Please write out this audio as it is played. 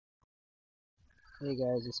Hey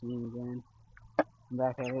guys, it's me again. I'm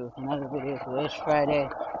back at it with another video. So it's Friday.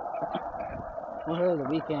 Woohoo, the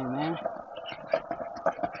weekend, man.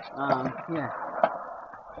 Yeah.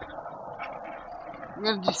 I'm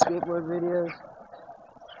gonna do skateboard videos.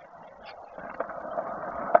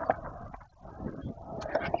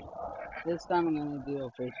 This time I'm gonna do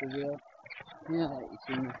a face reveal. You know that you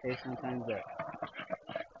see my face sometimes, but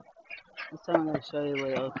this time I'm gonna show you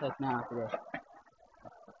what it looks like now today.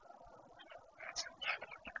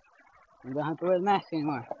 I don't have to wear the mask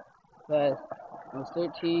anymore. But I was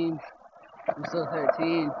 13. I'm still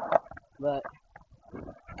 13. But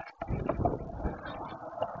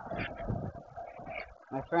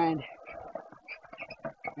my friend,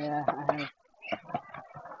 yeah,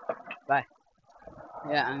 bye.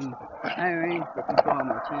 Yeah, I'm hiring for people on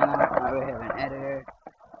my channel. I already have an editor,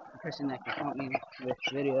 a person that can help me with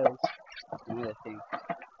videos and other things.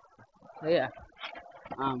 So yeah,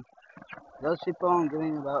 those people I'm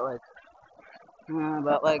giving about like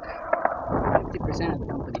 50% of the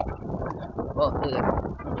company. Well,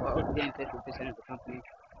 we're getting 50% of the company.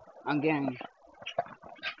 I'm getting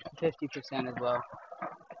 50% as well.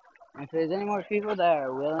 And if there's any more people that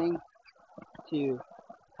are willing to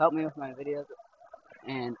help me with my videos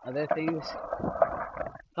and other things,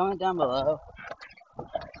 comment down below.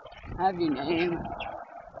 Have your name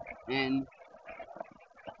and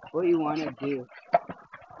what you want to do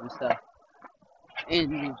and stuff in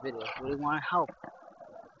these videos. What do you want to help?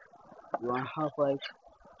 You want to help like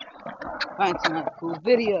find some like, cool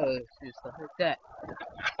videos and stuff like that.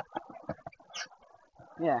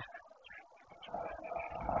 Yeah.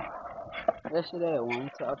 Yesterday I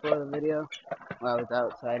wanted to upload a video while I was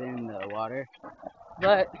outside in the water,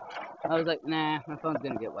 but I was like, nah, my phone's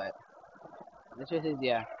gonna get wet. The truth is,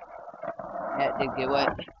 yeah, it did get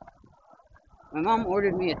wet. My mom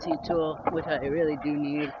ordered me a T-tool, which I really do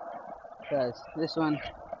need, because this one,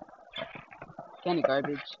 kinda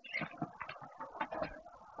garbage,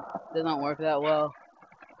 doesn't work that well.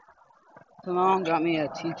 So my mom got me a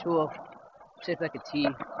T-tool shaped like a T,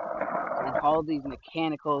 and all these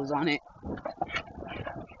mechanicals on it.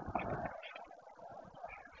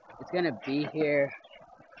 It's gonna be here,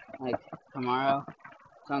 like, tomorrow,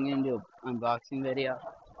 so I'm gonna do an unboxing video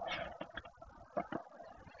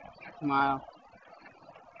tomorrow.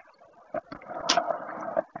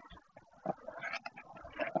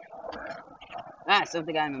 Ah,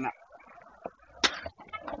 something got in my mouth.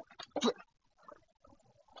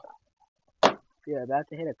 Yeah, about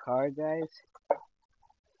to hit a car, guys.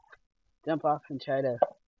 Jump off and try to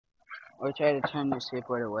turn your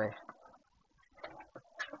skateboard away.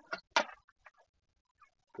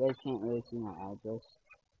 You guys can't really see my address,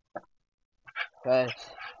 because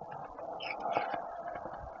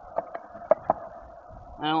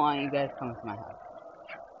I don't want you guys coming to my house.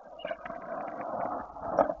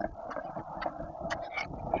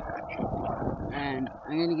 And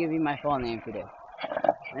I'm gonna give you my full name today.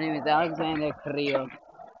 My name is Alexander Carrillo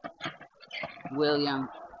William,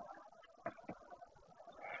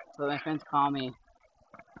 but my friends call me.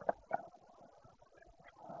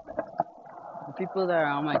 The people that are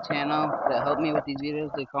on my channel that help me with these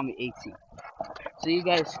videos, they call me AC. So you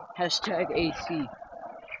guys hashtag AC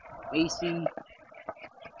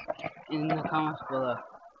in the comments below.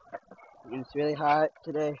 And it's really hot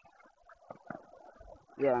today.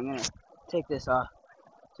 Yeah, I'm gonna take this off.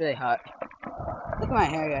 It's really hot. Look at my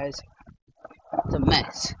hair, guys. It's a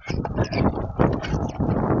mess.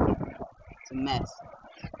 It's a mess.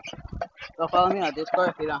 Go follow me on Discord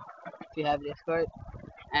if you have Discord.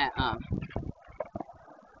 At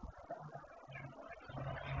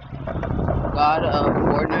God of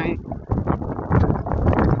Fortnite.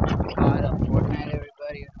 God of Fortnite,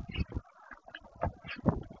 everybody.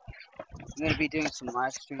 I'm gonna be doing some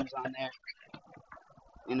live streams on there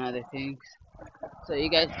and other things, so you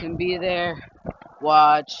guys can be there,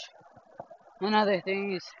 watch, and other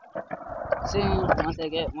things. Soon, once I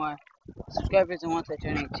get more subscribers and once I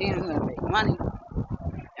turn 18, I'm gonna make money,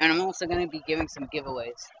 and I'm also gonna be giving some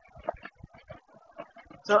giveaways.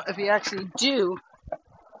 So if you actually do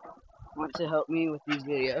want to help me with these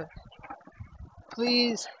videos,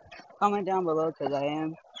 please comment down below, because I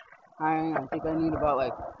am hiring. I think I need about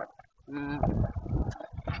like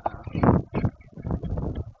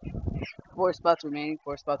 4 spots remaining,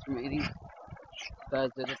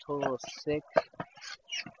 because there's a total of 6.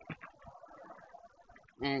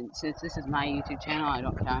 And since this is my YouTube channel, I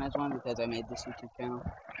don't count as one because I made this YouTube channel.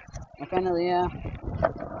 My friend Aaliyah,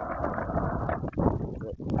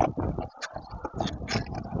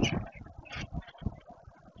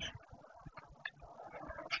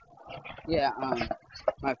 yeah,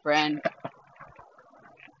 my friend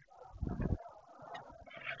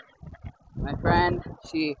my friend,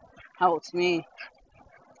 she helps me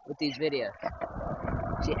with these videos.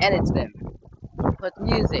 She edits them, puts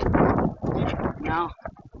music, you know,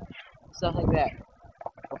 stuff like that.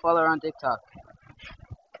 I'll follow her on TikTok.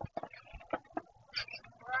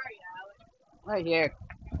 Right here.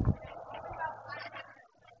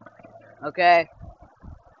 Okay.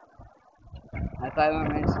 I have 5 more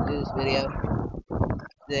minutes to do this video.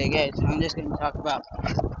 Today, guys, I'm just going to talk about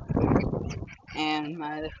and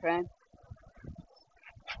my other friend.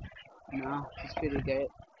 You know, she's pretty good,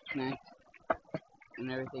 nice,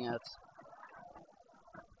 and everything else.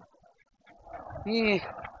 He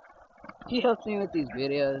helps me with these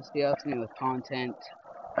videos. He helps me with content.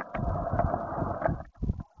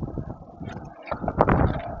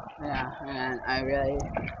 Yeah, and I really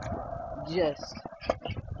just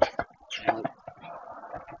like,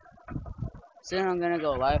 soon I'm gonna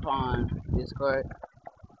go live on Discord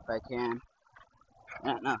if I can. I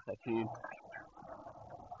don't know if I can.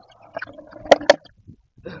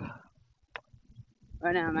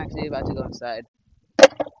 Right now I'm actually about to go inside.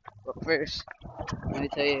 But first, let me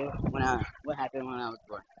tell you what happened when I was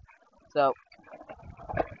born. So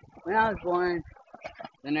when I was born,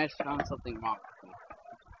 the nurse found something wrong with me.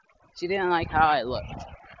 She didn't like how I looked.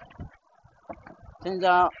 Turns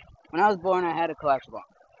out, when I was born, I had a collapsible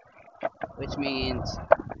lung, which means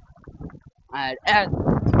I had asthma.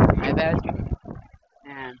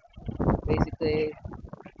 And basically,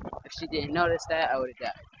 if she didn't notice that, I would have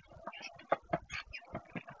died.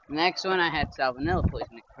 The next one, I had salmonella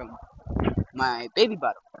poisoning from my baby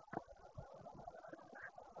bottle.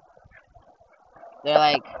 They're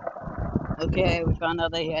like, okay, we found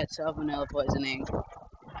out that he had salmonella poisoning,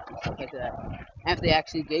 and stuff like that. And if they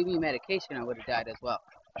actually gave me medication, I would have died as well.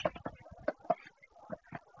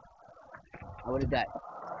 I would have died.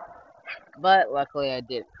 But luckily I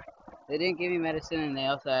didn't. They didn't give me medicine, and they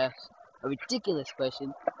also asked a ridiculous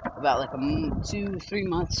question about like 2-3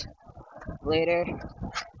 months later.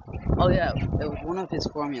 Oh yeah, it was one of his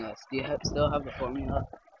formulas. Do you still have the formula?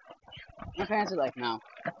 My parents are like, no.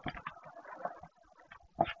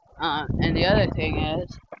 And the other thing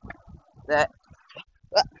is that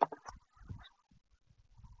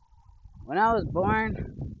when I was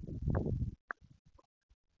born,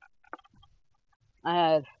 I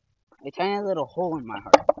had a tiny little hole in my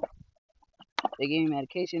heart. They gave me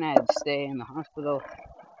medication. I had to stay in the hospital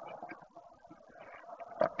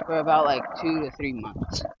for about like 2 to 3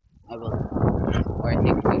 months, I believe, or I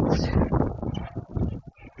think weeks.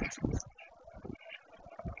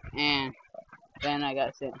 And then I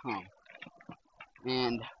got sent home.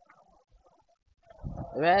 And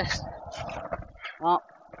the rest, well,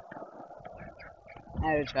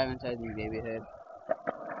 I had a child inside my babyhood.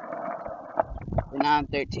 But now I'm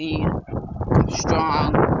 13. I'm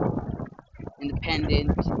strong,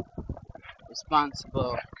 independent,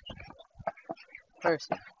 responsible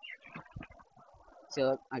person. See,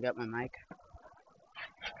 look, I got my mic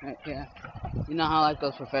right here. You know how like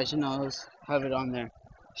those professionals have it on their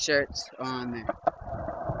shirts, on their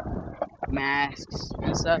masks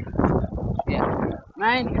and stuff? Yeah.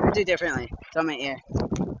 Mine, I do differently. It's on my ear.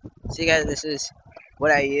 See, guys, this is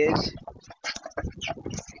what I use.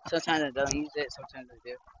 Sometimes I don't use it, sometimes I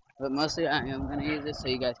do. But mostly I am going to use it so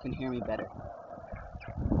you guys can hear me better.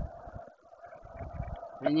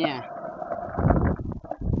 And yeah.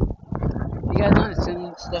 If you guys want to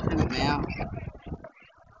send stuff in the mail,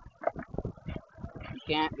 you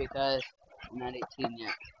can't because I'm not 18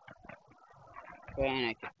 yet. Okay, and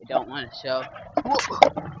I don't want to show.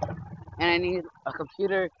 And I need a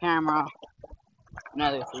computer, camera, and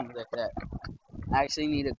other things like that. I actually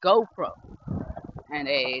need a GoPro and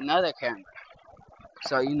another camera.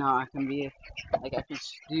 So, you know, I can be, like, I can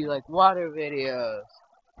do, like, water videos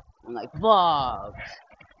and, like, vlogs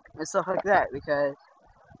and stuff like that because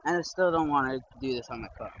I still don't want to do this on my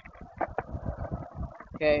phone.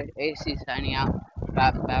 Okay, AC signing out.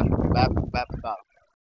 Bop, bop, bop, bop, bop.